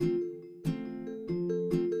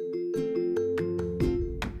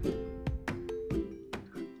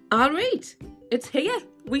Alreet, it's here.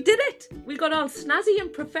 We did it. We got all snazzy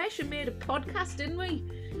and profession made a podcast, didn't we?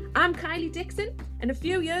 I'm Kylie Dixon, and a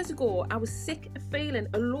few years ago I was sick of feeling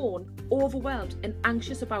alone, overwhelmed and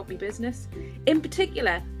anxious about my business, in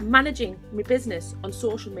particular managing my business on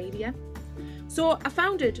social media. So I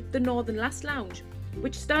founded the Northern Lass Lounge,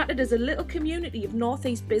 which started as a little community of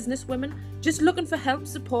Northeast businesswomen just looking for help,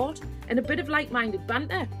 support and a bit of like-minded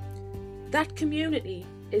banter. That community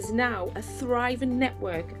is now a thriving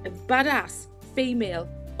network of badass female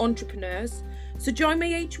entrepreneurs. So join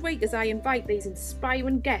me each week as I invite these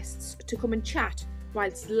inspiring guests to come and chat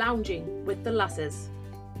whilst lounging with the lasses.